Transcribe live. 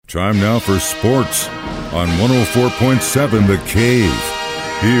Time now for sports on 104.7 The Cave.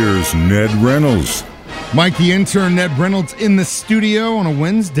 Here's Ned Reynolds. Mike, the intern, Ned Reynolds, in the studio on a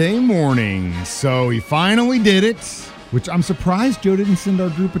Wednesday morning. So he finally did it, which I'm surprised Joe didn't send our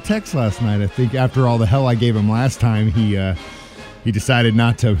group a text last night. I think after all the hell I gave him last time, he decided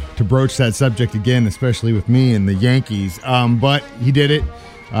not to broach that subject again, especially with me and the Yankees. But he did it.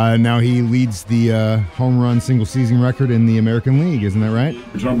 Now he leads the home run single season record in the American League. Isn't that right?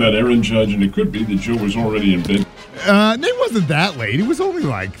 We're talking about Aaron Judge, and it could be that Joe was already in bed. It wasn't that late. It was only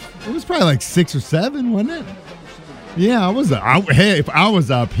it was probably like 6 or 7, wasn't it? Yeah, I was up. Hey, if I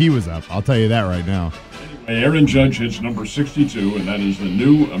was up, he was up. I'll tell you that right now. Anyway, Aaron Judge hits number 62, and that is the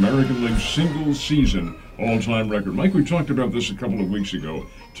new American League single season all-time record. Mike, we talked about this a couple of weeks ago.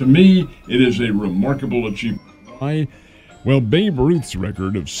 To me, it is a remarkable achievement. Why? Well, Babe Ruth's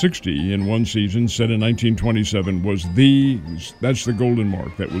record of 60 in one season, set in 1927, that's the golden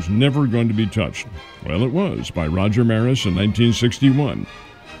mark that was never going to be touched. Well, it was, by Roger Maris in 1961.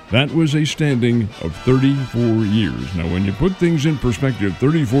 That was a standing of 34 years. Now, when you put things in perspective,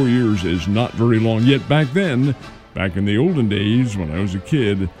 34 years is not very long. Yet back then, back in the olden days when I was a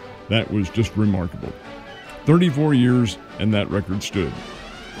kid, that was just remarkable. 34 years, and that record stood.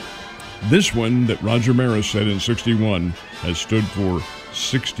 This one that Roger Maris said in 61 has stood for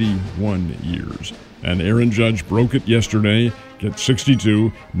 61 years. And Aaron Judge broke it yesterday, gets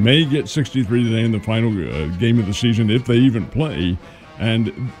 62, may get 63 today in the final game of the season if they even play.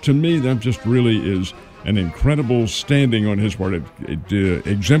 And to me, that just really is an incredible standing on his part. It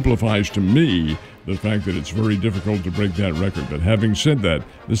exemplifies to me the fact that it's very difficult to break that record. But having said that,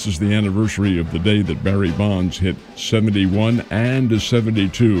 this is the anniversary of the day that Barry Bonds hit 71 and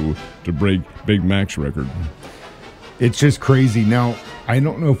 72 to break Big Mac's record. It's just crazy. Now, I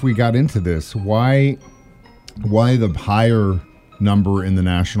don't know if we got into this. Why the higher number in the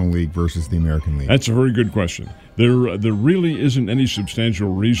National League versus the American League? That's a very good question. There really isn't any substantial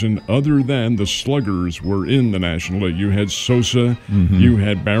reason other than the sluggers were in the National League. You had Sosa, you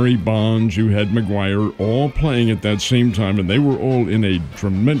had Barry Bonds, you had McGwire, all playing at that same time, and they were all in a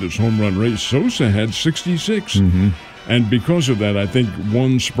tremendous home run race. Sosa had 66, and because of that, I think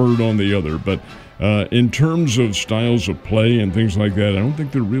one spurred on the other. But in terms of styles of play and things like that, I don't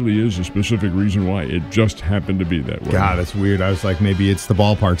think there really is a specific reason why. It just happened to be that way. God, that's weird. I was like, maybe it's the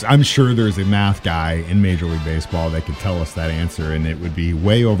ballparks. I'm sure there's a math guy in Major League Baseball that could tell us that answer, and it would be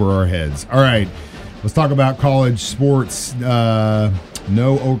way over our heads. All right, let's talk about college sports. No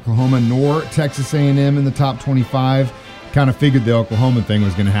Oklahoma nor Texas A&M in the top 25. Kind of figured the Oklahoma thing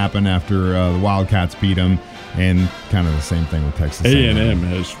was going to happen after the Wildcats beat them. And kind of the same thing with Texas A&M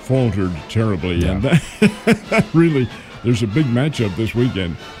has faltered terribly, and that really, there's a big matchup this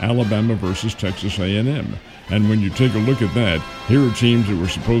weekend, Alabama versus Texas A&M. And when you take a look at that, here are teams that were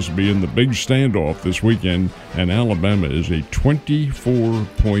supposed to be in the big standoff this weekend, and Alabama is a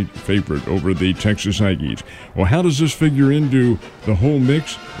 24-point favorite over the Texas Aggies. Well, how does this figure into the whole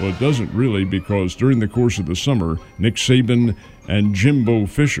mix? Well, it doesn't really, because during the course of the summer, Nick Saban and Jimbo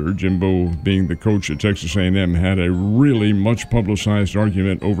Fisher, Jimbo being the coach at Texas A&M, had a really much publicized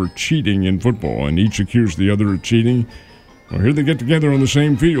argument over cheating in football, and each accused the other of cheating. Well, here they get together on the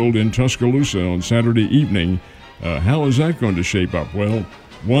same field in Tuscaloosa on Saturday evening. How is that going to shape up? Well,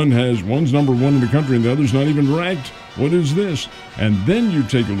 one's number one in the country and the other's not even ranked. What is this? And then you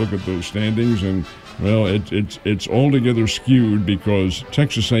take a look at those standings, and well, it's altogether skewed because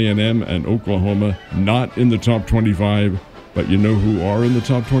Texas A&M and Oklahoma not in the top 25. But you know who are in the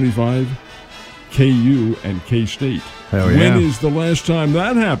top 25? KU and K-State. Hell yeah. When is the last time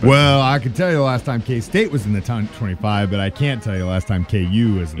that happened? Well, I can tell you the last time K-State was in the top 25, but I can't tell you the last time KU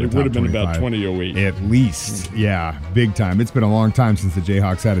was in the top 25. It would have been about 2008. At least, yeah, big time. It's been a long time since the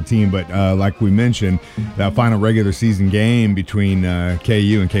Jayhawks had a team, but like we mentioned, that final regular season game between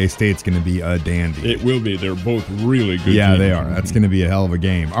KU and K-State is going to be a dandy. It will be. They're both really good teams. They are. Mm-hmm. That's going to be a hell of a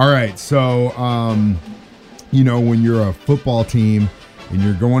game. All right, so, you know, when you're a football team and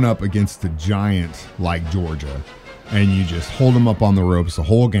you're going up against a giant like Georgia and you just hold them up on the ropes the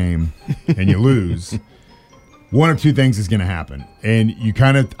whole game and you lose, one of two things is going to happen. And you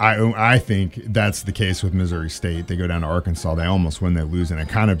kind of, I think that's the case with Missouri State. They go down to Arkansas. They almost win, they lose, and it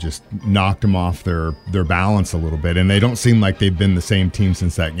kind of just knocked them off their balance a little bit. And they don't seem like they've been the same team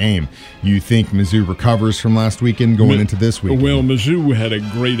since that game. You think Mizzou recovers from last weekend going into this weekend? Well, Mizzou had a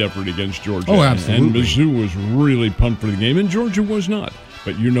great effort against Georgia. Oh, absolutely. And Mizzou was really pumped for the game, and Georgia was not.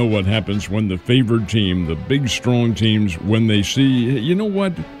 But you know what happens when the favored team, the big, strong teams, when they see, you know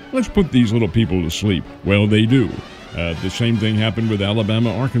what, let's put these little people to sleep. Well, they do. The same thing happened with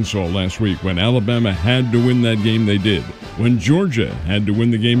Alabama-Arkansas last week. When Alabama had to win that game, they did. When Georgia had to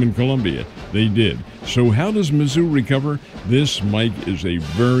win the game in Columbia, they did. So how does Mizzou recover? This, Mike, is a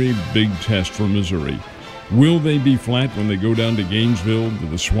very big test for Missouri. Will they be flat when they go down to Gainesville, to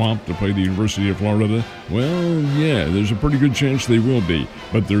the Swamp, to play the University of Florida? Well, yeah, there's a pretty good chance they will be.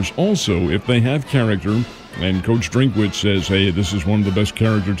 But there's also, if they have character, and Coach Drinkwitz says, hey, this is one of the best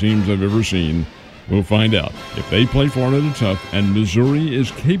character teams I've ever seen, we'll find out. If they play Florida tough, and Missouri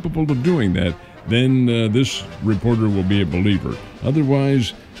is capable of doing that, then this reporter will be a believer.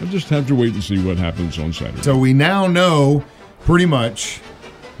 Otherwise, I'll just have to wait and see what happens on Saturday. So we now know pretty much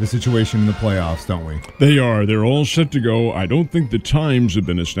the situation in the playoffs, don't we? They are. They're all set to go. I don't think the times have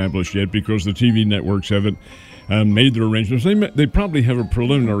been established yet because the TV networks haven't made their arrangements. They probably have a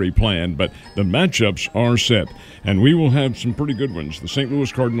preliminary plan, but the matchups are set, and we will have some pretty good ones. The St.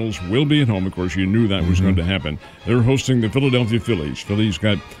 Louis Cardinals will be at home. Of course, you knew that was going to happen. They're hosting the Philadelphia Phillies. Phillies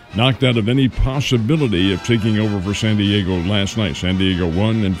got knocked out of any possibility of taking over for San Diego last night. San Diego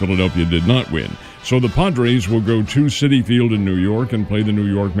won, and Philadelphia did not win. So the Padres will go to Citi Field in New York and play the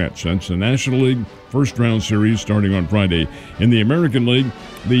New York Mets. That's the National League first-round series starting on Friday. In the American League,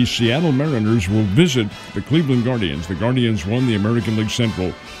 the Seattle Mariners will visit the Cleveland Guardians. The Guardians won the American League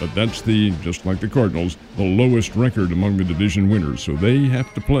Central, but that's just like the Cardinals, the lowest record among the division winners. So they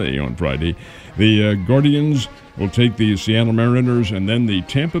have to play on Friday. The Guardians will take the Seattle Mariners, and then the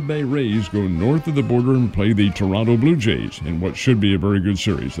Tampa Bay Rays go north of the border and play the Toronto Blue Jays in what should be a very good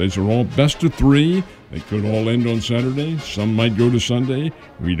series. These are all best of three. They could all end on Saturday. Some might go to Sunday.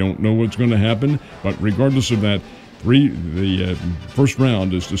 We don't know what's going to happen, but regardless of that, the first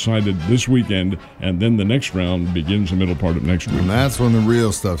round is decided this weekend, and then the next round begins the middle part of next week. And that's when the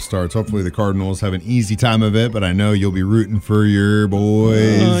real stuff starts. Hopefully the Cardinals have an easy time of it, but I know you'll be rooting for your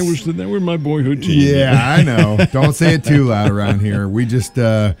boys. I wish that were my boyhood team. Yeah, I know. Don't say it too loud around here. We just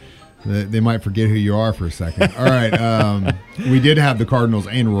they might forget who you are for a second. All right. We did have the Cardinals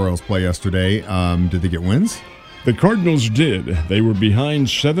and Royals play yesterday. Did they get wins? The Cardinals did. They were behind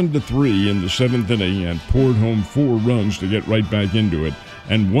 7-3 in the seventh inning and poured home 4 runs to get right back into it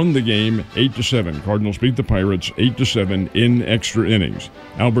and won the game 8-7. Cardinals beat the Pirates 8-7 in extra innings.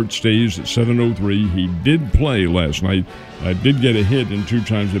 Albert stays at 703. He did play last night. Did get a hit in 2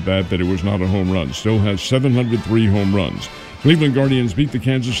 times at bat, but it was not a home run. Still has 703 home runs. Cleveland Guardians beat the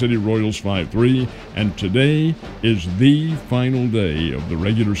Kansas City Royals 5-3, and today is the final day of the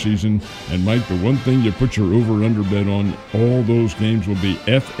regular season. And, Mike, the one thing you put your over-under bet on, all those games will be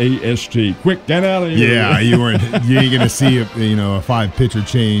FAST. Quick, get out of here. Yeah, you ain't going to see a 5-pitcher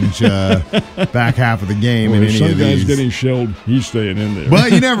change back half of the game in any of these. Some guy's getting shelled, he's staying in there.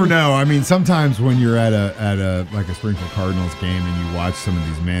 But you never know. I mean, sometimes when you're at a Springfield Cardinals game and you watch some of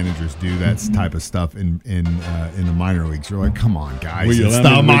these managers do that type of stuff in the minor leagues, you're like, come on, guys. It's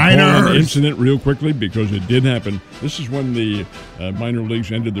the minors. An incident real quickly because it did happen. This is when the minor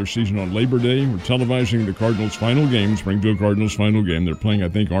leagues ended their season on Labor Day. We're televising the Cardinals' final game, Springfield Cardinals' final game. They're playing, I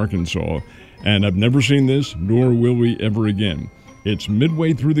think, Arkansas. And I've never seen this, nor will we ever again. It's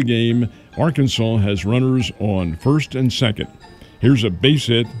midway through the game. Arkansas has runners on first and second. Here's a base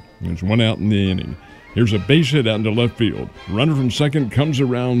hit. There's one out in the inning. Here's a base hit out into left field. Runner from second comes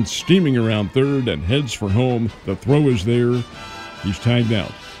around, steaming around third, and heads for home. The throw is there. He's tagged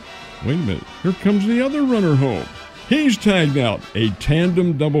out. Wait a minute. Here comes the other runner home. He's tagged out. A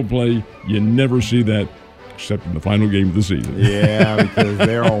tandem double play. You never see that except in the final game of the season. Yeah, because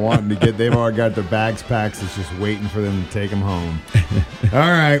they're all wanting to they've already got their bags packed. It's just waiting for them to take them home. All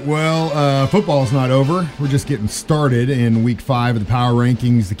right, well, football's not over. We're just getting started in Week 5 of the Power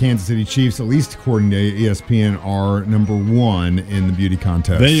Rankings. The Kansas City Chiefs, at least according to ESPN, are number 1 in the beauty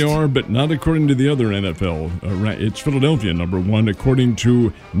contest. They are, but not according to the other NFL. It's Philadelphia number 1, according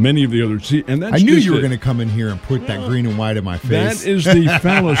to many of the others. And that's I knew you were going to come in here and put that green and white in my face. That is the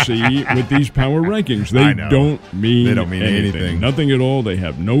fallacy with these power rankings. They don't mean anything. Nothing at all. They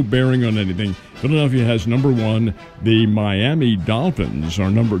have no bearing on anything. Philadelphia has number 1. The Miami Dolphins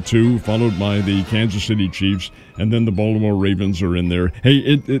are number 2, followed by the Kansas City Chiefs, and then the Baltimore Ravens are in there.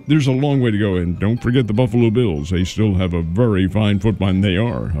 Hey, there's a long way to go, and don't forget the Buffalo Bills. They still have a very fine football, and they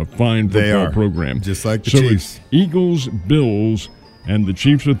are a fine football program. Just like the Chiefs. It's Eagles, Bills, and the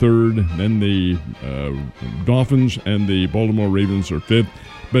Chiefs are 3rd. Then the Dolphins and the Baltimore Ravens are 5th.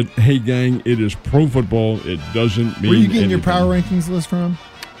 But, hey, gang, it is pro football. It doesn't mean Where are you getting anything. your power rankings list from?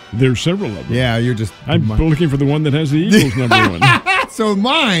 There's several of them. Yeah, you're just... I'm looking for the one that has the Eagles number 1. So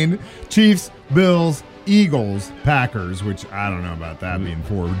mine, Chiefs, Bills, Eagles, Packers, which I don't know about that being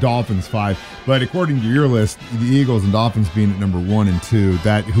 4, Dolphins 5. But according to your list, the Eagles and Dolphins being at number 1 and 2,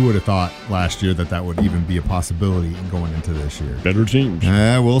 that who would have thought last year that would even be a possibility going into this year? Better teams.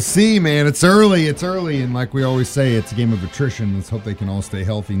 We'll see, man. It's early, and like we always say, it's a game of attrition. Let's hope they can all stay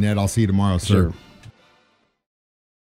healthy. Ned, I'll see you tomorrow, sir. Sure.